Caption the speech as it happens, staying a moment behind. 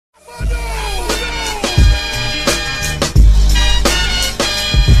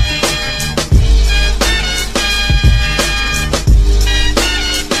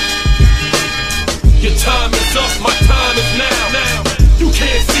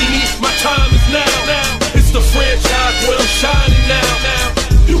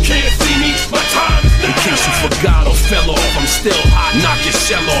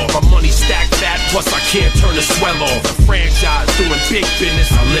shell off. My money stacked fat, plus I can't turn the swell off. The franchise doing big business.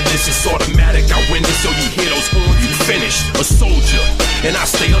 I live this, it's automatic. I win this, so you hear those horns, you finished. A soldier, and I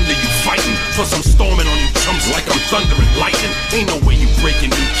stay under you fighting. Plus I'm storming on you chumps like I'm thunder and lightning. Ain't no way you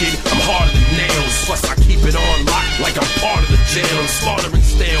breaking me, kid. I'm harder than nails. Plus I keep it on lock like I'm part of the jail. I'm slaughtering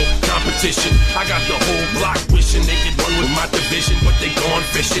stale competition. I got the whole block wishing they could run with my division, but they gone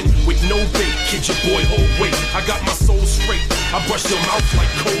fishing with no bait. Kid, your boy, hold weight. I got my soul straight. I brush your mouth like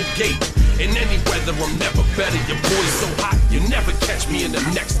Colgate. In any weather, I'm never better. Your boy's so hot, you never catch me in the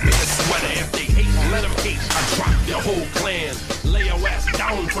next minute.